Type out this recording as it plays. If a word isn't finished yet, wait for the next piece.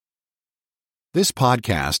This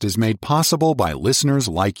podcast is made possible by listeners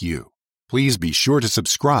like you. Please be sure to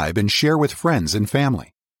subscribe and share with friends and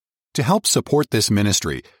family. To help support this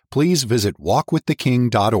ministry, please visit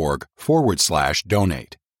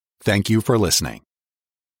walkwiththeking.org/donate. Thank you for listening.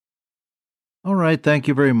 All right, thank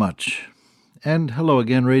you very much. And hello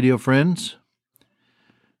again, radio friends.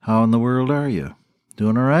 How in the world are you?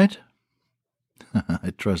 Doing all right?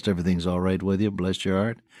 I trust everything's all right with you. Bless your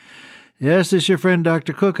heart. Yes, this is your friend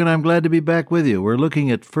Dr. Cook, and I'm glad to be back with you. We're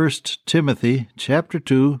looking at 1 Timothy chapter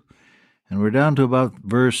 2, and we're down to about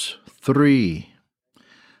verse 3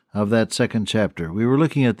 of that second chapter. We were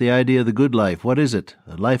looking at the idea of the good life. What is it?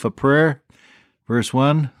 A life of prayer, verse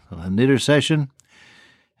 1, an intercession,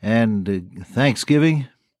 and thanksgiving,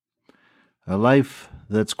 a life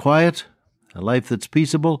that's quiet, a life that's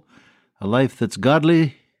peaceable, a life that's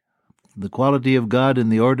godly, the quality of God in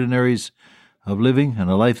the ordinaries of living, and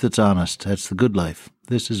a life that's honest. That's the good life.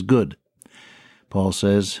 This is good, Paul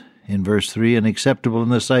says in verse 3, and acceptable in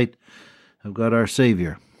the sight of God our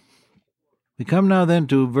Savior. We come now then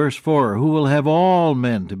to verse 4, who will have all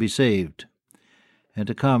men to be saved and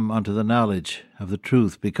to come unto the knowledge of the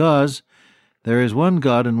truth, because there is one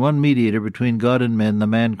God and one mediator between God and men, the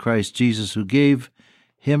man Christ Jesus, who gave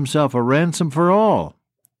himself a ransom for all,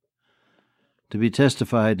 to be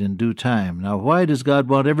testified in due time. Now, why does God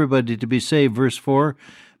want everybody to be saved? Verse 4,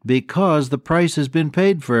 because the price has been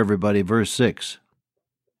paid for everybody. Verse 6.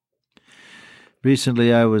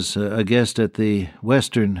 Recently, I was a guest at the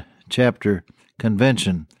Western Chapter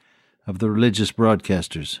Convention of the Religious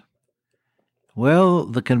Broadcasters. Well,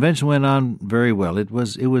 the convention went on very well. It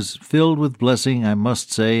was filled with blessing, I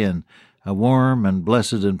must say, and a warm and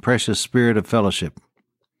blessed and precious spirit of fellowship.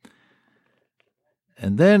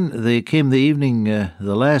 And then came the evening,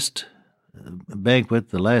 the last banquet,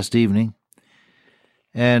 the last evening,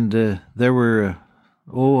 and there were,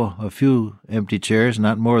 a few empty chairs,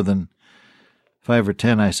 not more than 5 or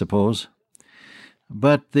 10, I suppose.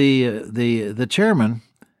 But the chairman,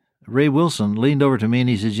 Ray Wilson, leaned over to me and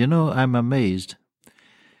he says, I'm amazed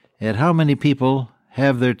at how many people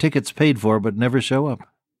have their tickets paid for but never show up.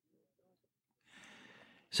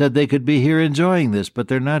 Said they could be here enjoying this, but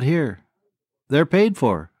they're not here. They're paid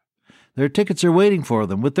for. Their tickets are waiting for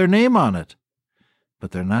them with their name on it,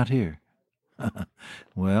 but they're not here.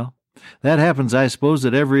 Well, that happens, I suppose,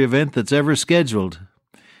 at every event that's ever scheduled.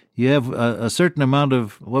 You have a certain amount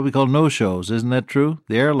of what we call no-shows. Isn't that true?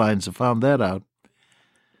 The airlines have found that out.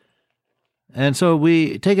 And so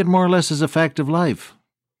we take it more or less as a fact of life.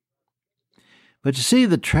 But you see,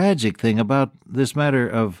 the tragic thing about this matter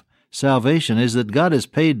of salvation is that God has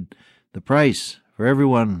paid the price for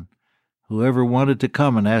everyone who ever wanted to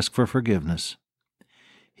come and ask for forgiveness.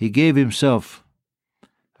 He gave himself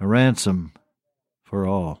a ransom for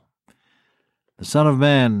all. The Son of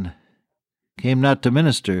Man came not to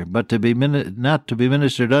minister, but to be not to be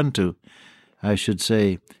ministered unto, I should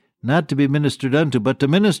say, not to be ministered unto, but to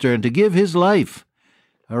minister and to give his life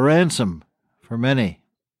a ransom for many.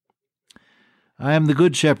 I am the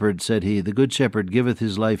good shepherd, said he. The good shepherd giveth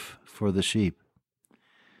his life for the sheep.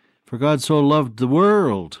 For God so loved the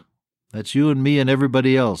world, that's you and me and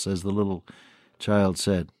everybody else, as the little child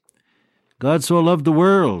said. God so loved the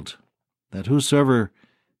world that whosoever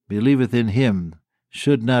believeth in him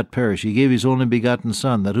should not perish. He gave his only begotten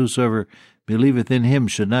Son, that whosoever believeth in him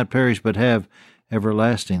should not perish but have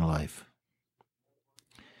everlasting life.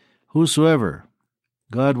 Whosoever,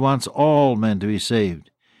 God wants all men to be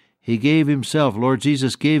saved. He gave himself, Lord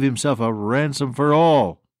Jesus gave himself a ransom for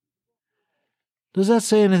all. Does that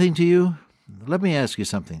say anything to you? Let me ask you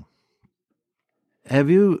something.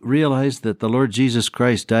 Have you realized that the Lord Jesus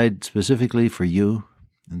Christ died specifically for you,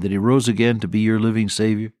 and that he rose again to be your living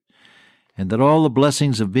Savior, and that all the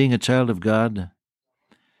blessings of being a child of God,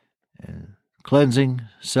 cleansing,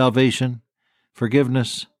 salvation,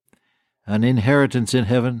 forgiveness, an inheritance in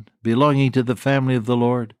heaven, belonging to the family of the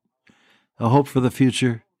Lord, a hope for the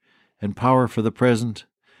future, and power for the present,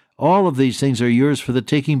 all of these things are yours for the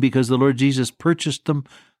taking because the Lord Jesus purchased them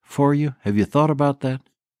for you? Have you thought about that?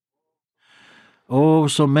 Oh,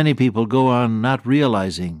 so many people go on not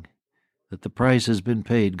realizing that the price has been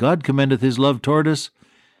paid. God commendeth his love toward us.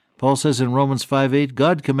 Paul says in Romans 5:8,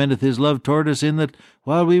 God commendeth his love toward us in that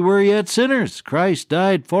while we were yet sinners, Christ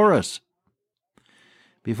died for us.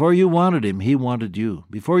 Before you wanted him, he wanted you.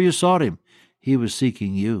 Before you sought him, he was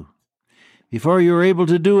seeking you. Before you were able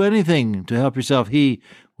to do anything to help yourself, he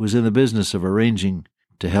was in the business of arranging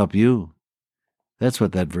to help you. That's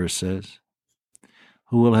what that verse says.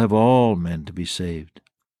 Who will have all men to be saved.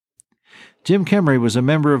 Jim Kemery was a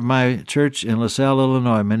member of my church in LaSalle,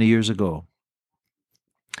 Illinois, many years ago.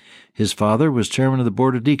 His father was chairman of the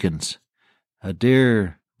Board of Deacons A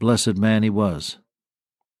dear, blessed man he was.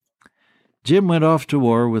 Jim went off to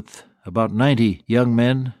war with about 90 young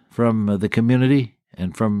men from the community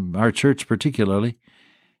and from our church particularly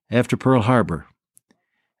after Pearl Harbor.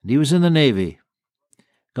 And he was in the Navy.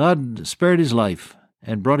 God spared his life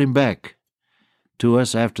and brought him back to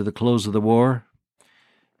us after the close of the war,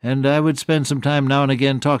 and I would spend some time now and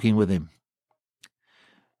again talking with him.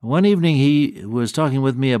 One evening he was talking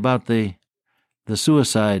with me about the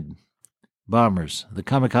suicide bombers, the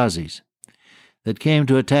kamikazes, that came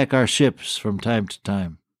to attack our ships from time to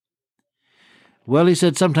time. Well, he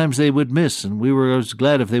said sometimes they would miss, and we were always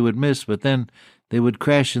glad if they would miss, but then they would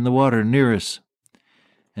crash in the water near us.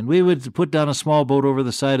 And we would put down a small boat over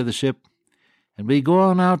the side of the ship, and we'd go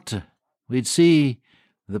on out. We'd see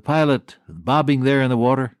the pilot bobbing there in the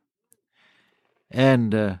water.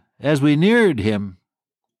 And as we neared him,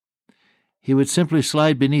 he would simply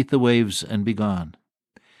slide beneath the waves and be gone.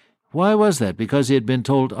 Why was that? Because he had been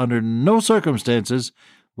told under no circumstances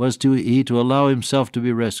was he to allow himself to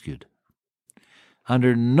be rescued.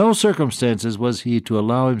 Under no circumstances was he to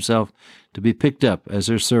allow himself to be picked up as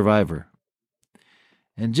a survivor.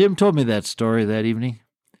 And Jim told me that story that evening,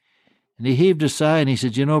 and he heaved a sigh and he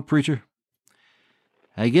said, "You know, preacher,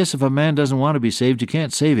 I guess if a man doesn't want to be saved, you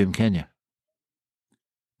can't save him, can you?"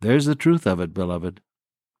 There's the truth of it, beloved.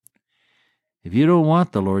 If you don't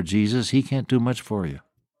want the Lord Jesus, he can't do much for you.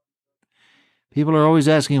 People are always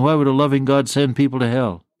asking, why would a loving God send people to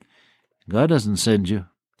hell? God doesn't send you.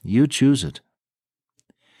 You choose it.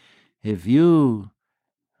 If you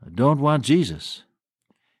don't want Jesus,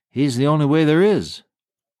 he's the only way there is.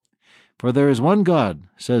 For there is one God,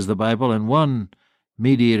 says the Bible, and one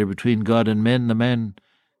mediator between God and men, the man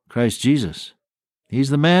Christ Jesus.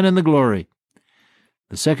 He's the man in the glory,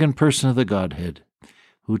 the second person of the Godhead,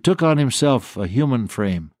 who took on himself a human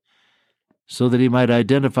frame so that he might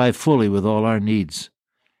identify fully with all our needs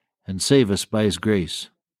and save us by his grace.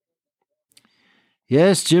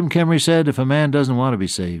 Yes, Jim Kemry said, if a man doesn't want to be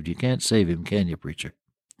saved, you can't save him, can you, preacher?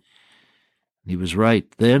 He was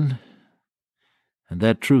right then, and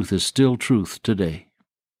that truth is still truth today.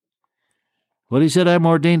 Well, he said, I'm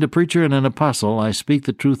ordained a preacher and an apostle. I speak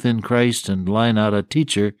the truth in Christ and line out a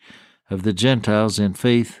teacher of the Gentiles in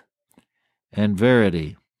faith and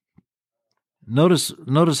verity. Notice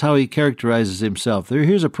how he characterizes himself.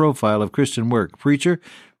 Here's a profile of Christian work. Preacher,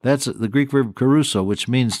 that's the Greek verb caruso, which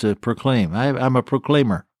means to proclaim. I'm a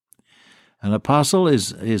proclaimer. An apostle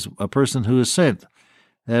is a person who is sent.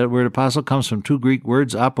 That word apostle comes from two Greek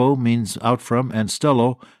words. Apo means out from, and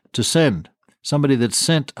stello, to send. Somebody that's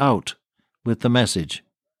sent out with the message.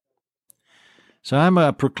 So I'm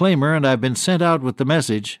a proclaimer, and I've been sent out with the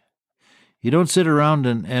message. You don't sit around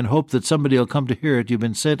and hope that somebody will come to hear it. You've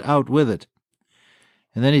been sent out with it.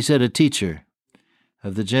 And then he said, a teacher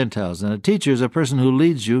of the Gentiles. And a teacher is a person who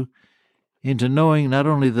leads you into knowing not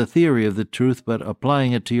only the theory of the truth, but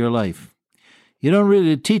applying it to your life. You don't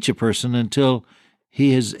really teach a person until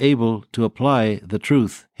he is able to apply the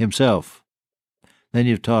truth himself. Then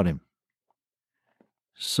you've taught him.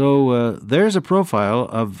 So there's a profile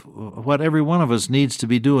of what every one of us needs to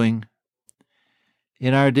be doing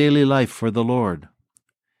in our daily life for the Lord,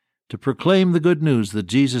 to proclaim the good news that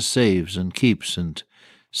Jesus saves and keeps and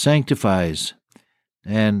sanctifies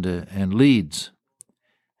and leads,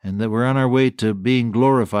 and that we're on our way to being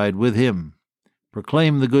glorified with him.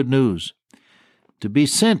 Proclaim the good news. To be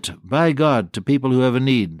sent by God to people who have a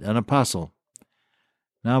need, an apostle.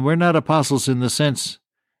 Now, we're not apostles in the sense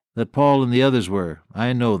that Paul and the others were.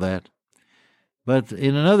 I know that. But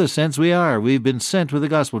in another sense, we are. We've been sent with the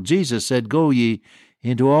gospel. Jesus said, go ye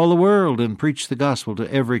into all the world and preach the gospel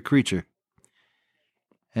to every creature.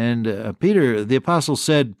 And Peter, the apostle,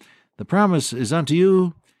 said, the promise is unto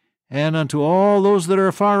you and unto all those that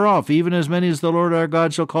are far off, even as many as the Lord our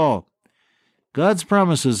God shall call. God's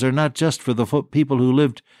promises are not just for the people who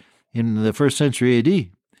lived in the 1st century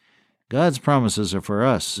A.D. God's promises are for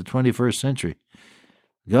us, the 21st century.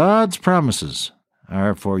 God's promises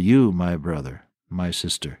are for you, my brother, my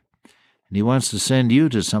sister. And he wants to send you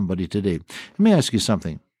to somebody today. Let me ask you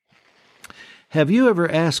something. Have you ever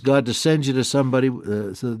asked God to send you to somebody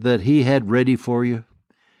so that he had ready for you?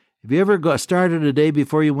 Have you ever started a day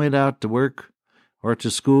before you went out to work or to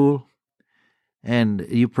school, and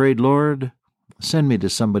you prayed, Lord, send me to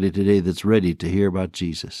somebody today that's ready to hear about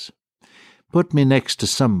Jesus. Put me next to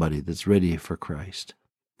somebody that's ready for Christ.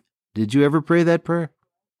 Did you ever pray that prayer?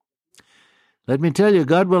 Let me tell you,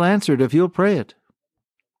 God will answer it if you'll pray it.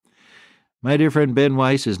 My dear friend Ben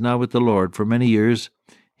Weiss is now with the Lord. For many years,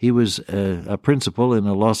 he was a principal in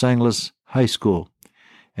a Los Angeles high school.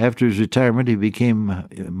 After his retirement, he became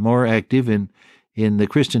more active in in the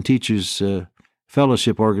Christian Teachers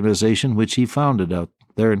Fellowship organization, which he founded out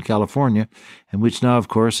there in California, and which now, of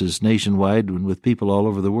course, is nationwide and with people all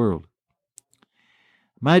over the world.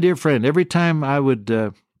 My dear friend, every time I would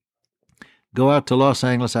go out to Los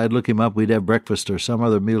Angeles, I'd look him up. We'd have breakfast or some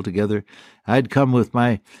other meal together. I'd come with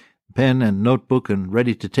my pen and notebook and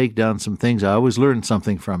ready to take down some things. I always learned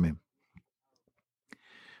something from him.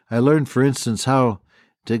 I learned, for instance, how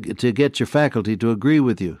to get your faculty to agree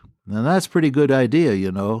with you. Now, that's a pretty good idea,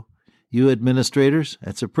 you know. You administrators,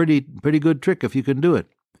 that's a pretty good trick if you can do it.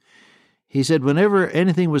 He said, whenever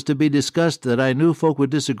anything was to be discussed that I knew folk would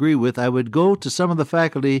disagree with, I would go to some of the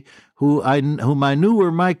faculty whom I knew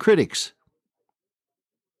were my critics.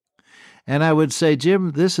 And I would say,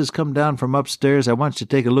 Jim, this has come down from upstairs. I want you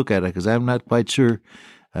to take a look at it because I'm not quite sure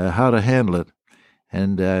how to handle it,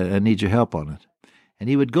 and I need your help on it. And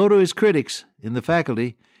he would go to his critics in the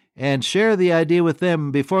faculty and share the idea with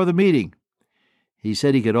them before the meeting. He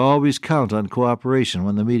said he could always count on cooperation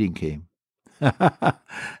when the meeting came.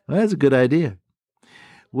 That's a good idea.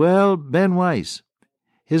 Well, Ben Weiss,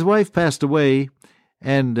 his wife passed away,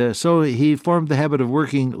 and so he formed the habit of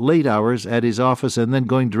working late hours at his office and then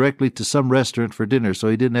going directly to some restaurant for dinner so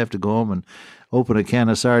he didn't have to go home and open a can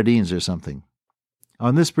of sardines or something.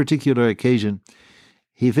 On this particular occasion,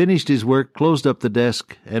 he finished his work, closed up the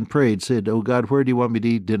desk, and prayed, said, "Oh God, where do you want me to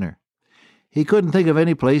eat dinner?" He couldn't think of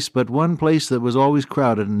any place but one place that was always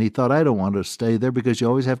crowded, and he thought, I don't want to stay there because you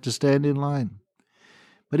always have to stand in line.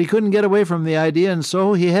 But he couldn't get away from the idea, and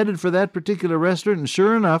so he headed for that particular restaurant, and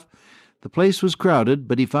sure enough, the place was crowded,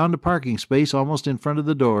 but he found a parking space almost in front of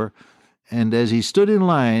the door, and as he stood in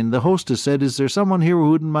line, the hostess said, "Is there someone here who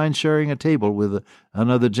wouldn't mind sharing a table with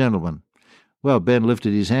another gentleman?" Well, Ben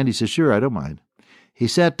lifted his hand. He said, "Sure, I don't mind." He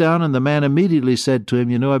sat down, and the man immediately said to him,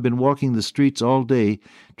 "You know, I've been walking the streets all day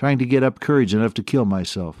trying to get up courage enough to kill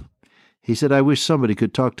myself." He said, "I wish somebody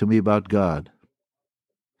could talk to me about God."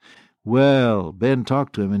 Well, Ben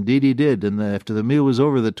talked to him. Indeed he did, and after the meal was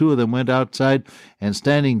over, the two of them went outside, and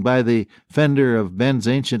standing by the fender of Ben's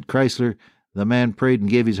ancient Chrysler, the man prayed and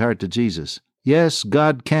gave his heart to Jesus. Yes,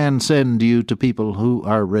 God can send you to people who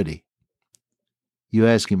are ready. You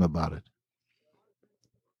ask him about it.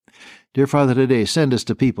 Dear Father, today send us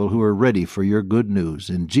to people who are ready for your good news.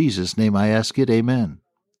 In Jesus' name I ask it, amen.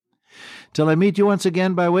 Till I meet you once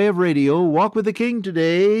again by way of radio, walk with the King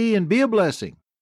today and be a blessing.